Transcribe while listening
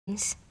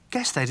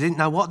Guess they didn't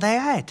know what they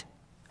had.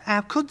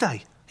 How could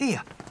they?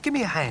 Here, give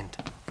me a hand.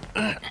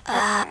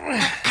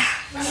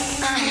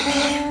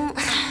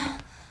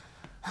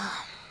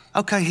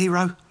 OK,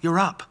 Hero, you're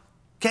up.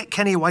 Get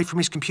Kenny away from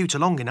his computer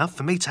long enough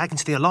for me to hack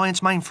into the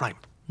Alliance mainframe.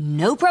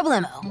 No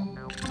problemo.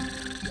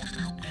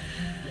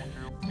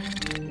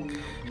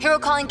 Hero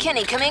calling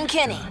Kenny. Come in,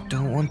 Kenny.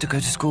 Don't want to go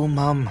to school,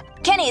 Mum.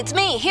 Kenny, it's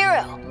me,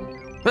 Hero.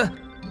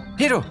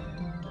 Hero,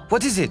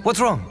 what is it? What's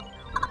wrong?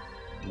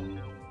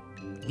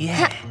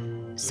 Yeah.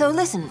 So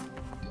listen,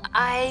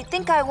 I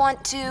think I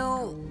want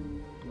to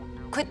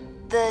quit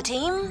the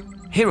team.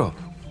 Hero,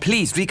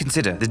 please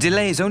reconsider. The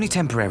delay is only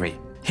temporary.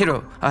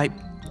 Hero,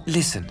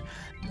 Listen,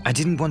 I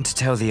didn't want to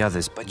tell the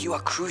others, but you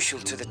are crucial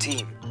to the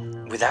team.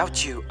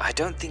 Without you, I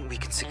don't think we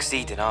can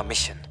succeed in our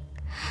mission.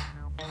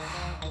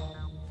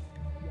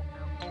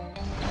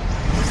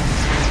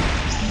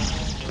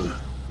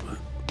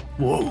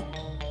 Whoa.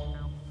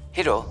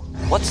 Hero,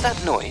 what's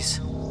that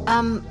noise?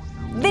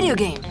 Video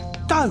game.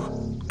 Go.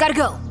 Gotta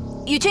go.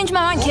 You changed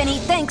my mind, Kenny.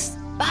 Thanks.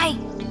 Bye.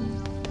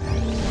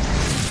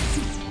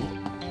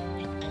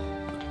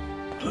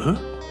 Huh?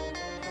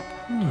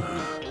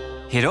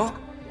 Hero?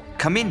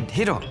 Come in,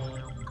 Hero.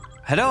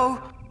 Hello?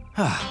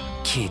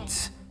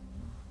 Kids.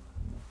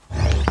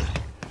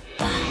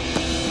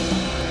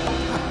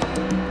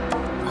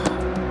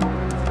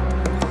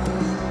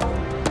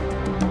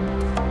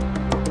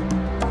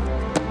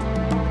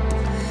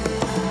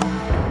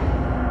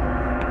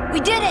 We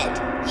did it!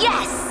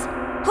 Yes!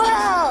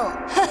 Whoa!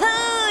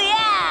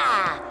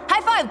 Yeah!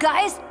 High five,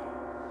 guys!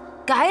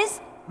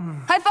 Guys?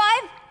 High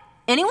five?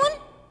 Anyone?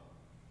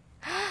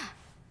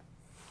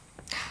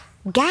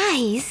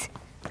 Guys,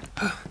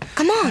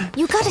 come on,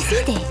 you gotta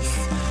see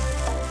this.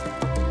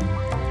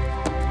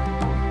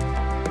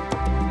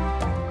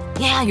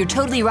 Yeah, you're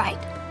totally right.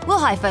 We'll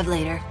high five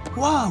later.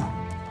 Whoa.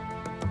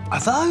 Are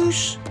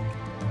those?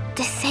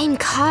 The same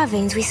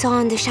carvings we saw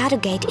on the Shadow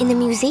Gate in the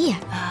museum.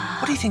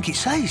 What do you think it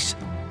says?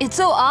 It's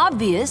so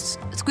obvious.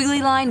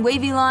 Squiggly line,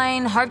 wavy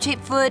line,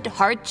 heart-shaped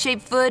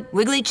foot,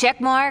 wiggly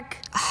check mark.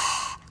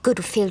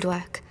 Good field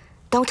work.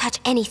 Don't touch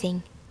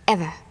anything,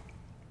 ever.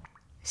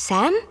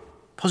 Sam?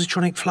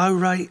 Positronic flow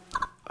rate,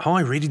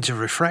 high reading to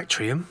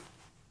refractorium,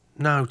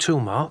 no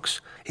tool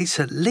marks. It's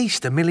at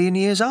least 1 million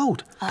years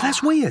old.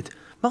 That's weird.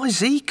 My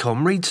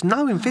Z-com reads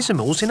no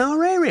Invizimals in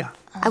our area.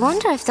 I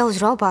wonder if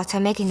those robots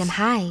are making them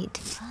hide.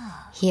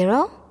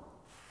 Hero?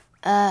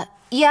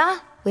 Yeah?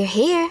 We're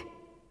here.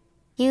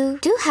 You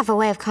do have a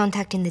way of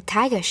contacting the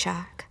tiger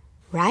shark,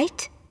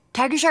 right?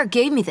 Tiger Shark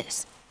gave me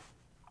this.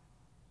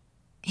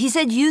 He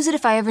said use it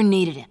if I ever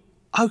needed it.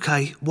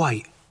 OK,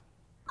 wait.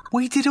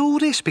 We did all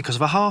this because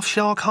of a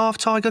half-shark,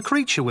 half-tiger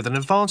creature with an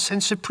advanced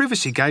sense of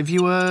privacy gave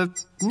you a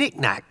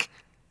knick-knack.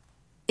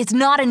 It's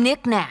not a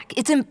knick-knack.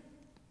 It's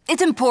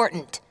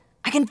important.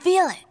 I can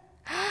feel it.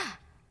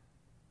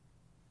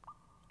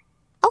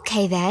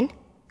 Okay, then.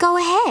 Go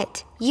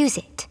ahead. Use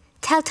it.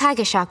 Tell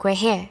Tiger Shark we're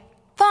here.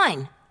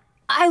 Fine.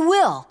 I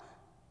will.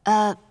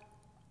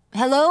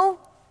 Hello?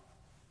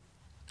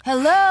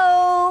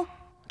 Hello?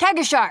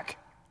 Tiger Shark.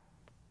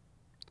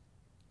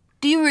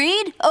 Do you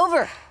read?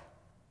 Over.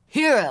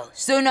 Hero,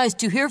 so nice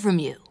to hear from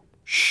you.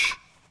 Shh.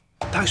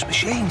 Those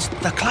machines,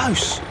 they're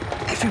close.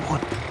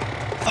 Everyone,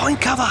 find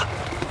cover.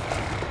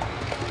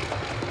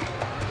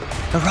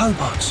 The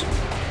robots,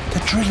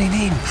 they're drilling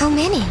in. How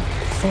many?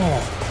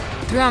 4.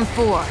 3 on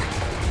 4.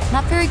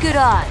 Not very good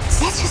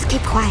odds. Let's just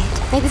keep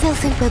quiet. Maybe they'll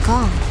think we're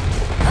gone.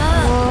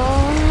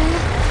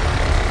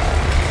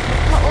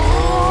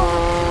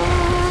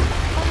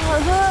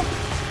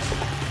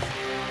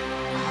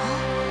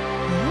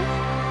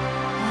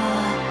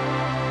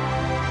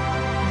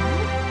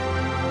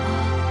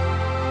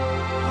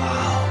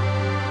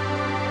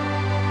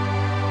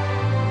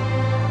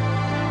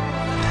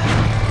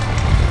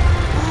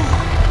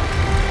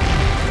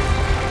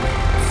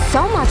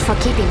 So much for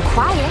keeping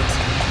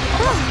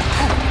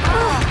quiet.